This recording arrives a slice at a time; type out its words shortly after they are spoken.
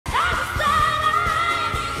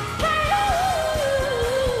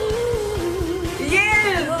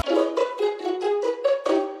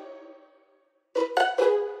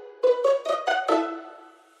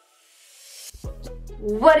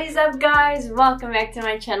What is up guys? Welcome back to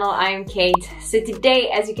my channel. I am Kate. So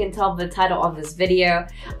today, as you can tell by the title of this video,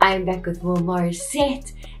 I am back with more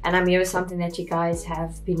Morissette, and I'm here with something that you guys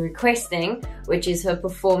have been requesting, which is her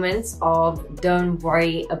performance of Don't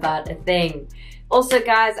Worry About a Thing. Also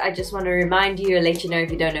guys, I just want to remind you or let you know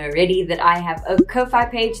if you don't know already that I have a Ko-Fi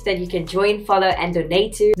page that you can join, follow and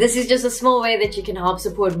donate to. This is just a small way that you can help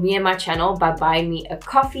support me and my channel by buying me a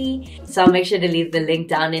coffee. So I'll make sure to leave the link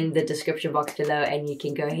down in the description box below and you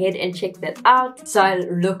can go ahead and check that out. So I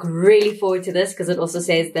look really forward to this because it also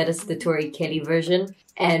says that it's the Tori Kelly version.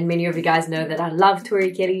 And many of you guys know that I love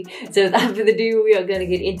Tori Kelly. So without further ado, we are going to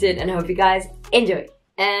get into it and I hope you guys enjoy.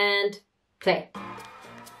 And play.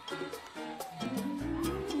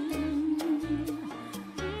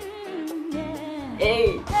 Hey.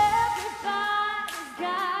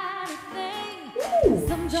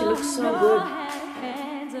 Ooh, she looks so good.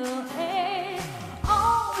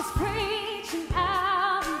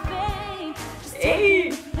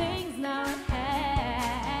 Hey.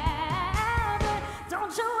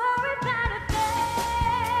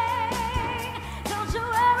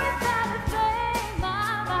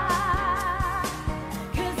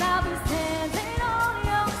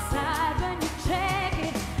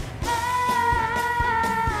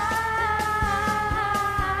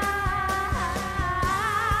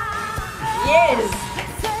 Yes!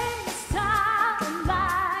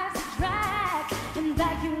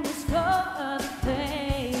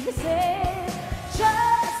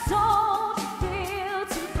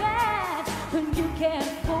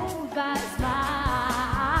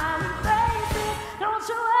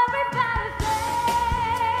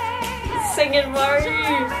 Sing it, Mari!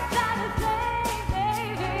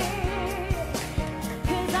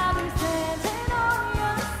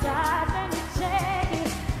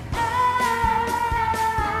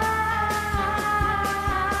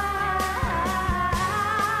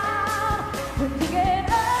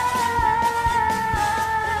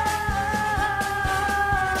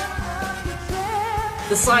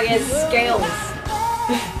 The song has scales.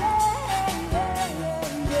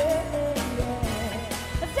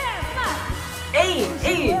 Hey,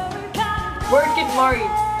 hey! Work it, Mari!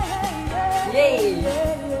 Yay!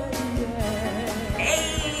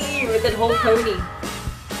 Hey! With that whole pony.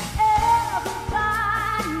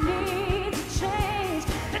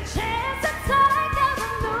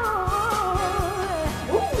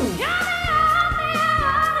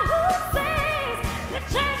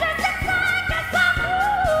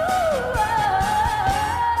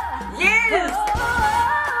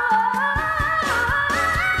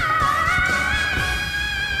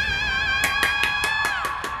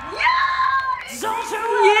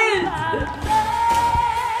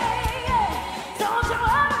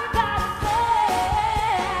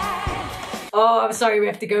 Oh, I'm sorry, we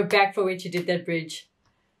have to go back for when she did that bridge.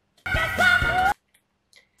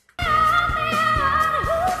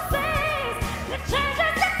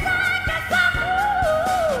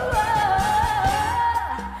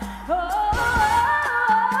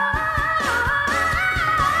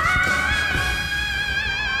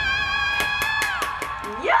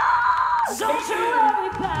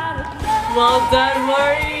 Well done,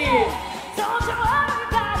 Mari!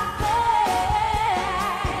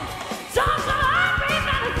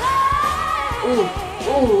 Ooh,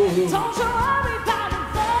 ooh. Don't you worry about a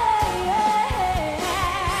thing.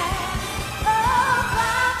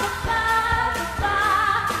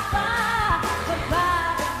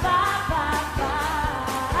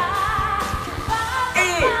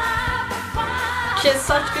 Hey. She has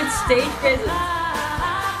such good stage presence.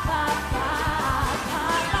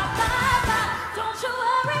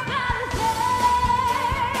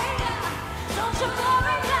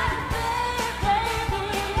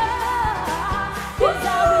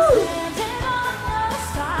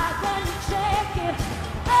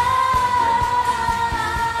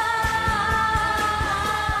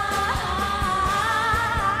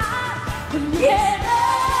 Yes.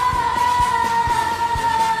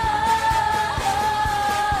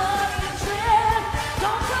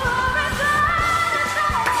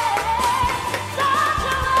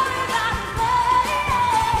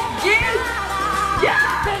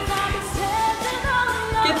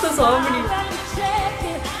 Get this harmony.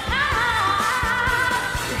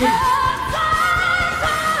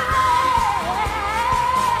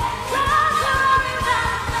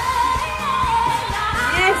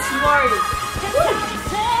 Yes, Mari.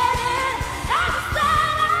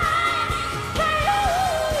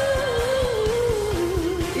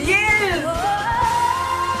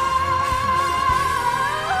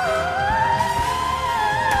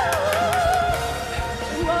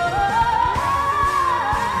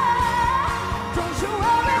 Don't you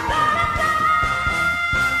worry.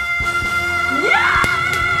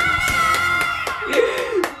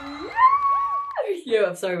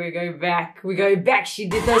 sorry, we're going back. We're going back. She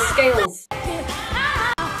did those scales.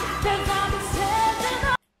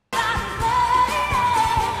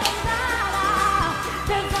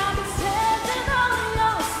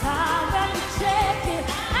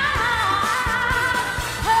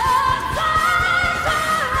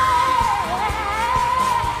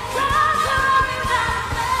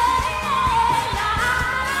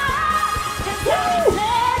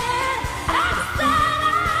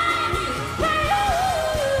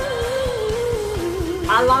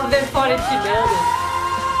 I love that part and she nailed it.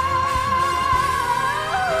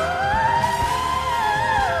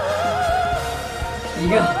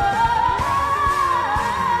 Yeah.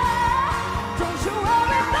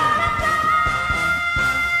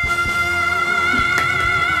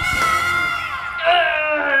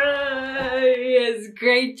 Yes,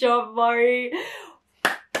 great job, Mari.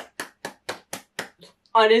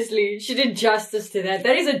 Honestly, she did justice to that.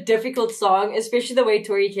 That is a difficult song, especially the way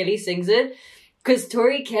Tori Kelly sings it. Because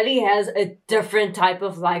Tori Kelly has a different type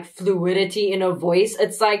of like fluidity in her voice.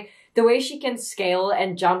 It's like the way she can scale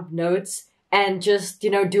and jump notes and just, you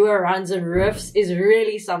know, do her runs and riffs is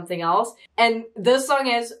really something else. And this song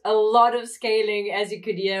has a lot of scaling, as you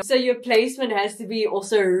could hear. So your placement has to be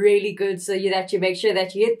also really good so that you make sure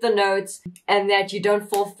that you hit the notes and that you don't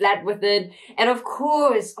fall flat with it. And of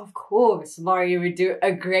course, Mari would do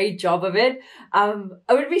a great job of it. I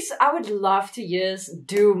would love to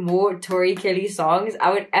do more Tori Kelly songs.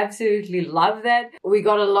 I would absolutely love that. We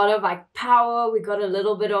got a lot of like power. We got a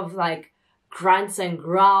little bit of like grunts and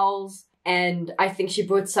growls. And I think she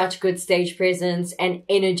brought such good stage presence and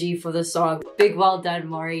energy for the song. Big well done,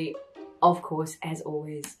 Mari. Of course, as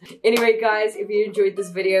always. Anyway, guys, if you enjoyed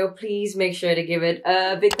this video, please make sure to give it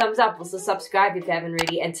a big thumbs up. Also, subscribe if you haven't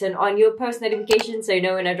already and turn on your post notifications so you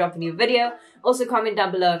know when I drop a new video. Also, comment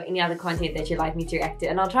down below of any other content that you'd like me to react to,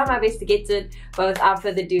 and I'll try my best to get to it. But without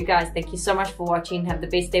further ado, guys, thank you so much for watching. Have the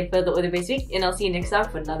best day further or the best week, and I'll see you next time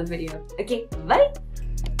for another video. Okay, bye!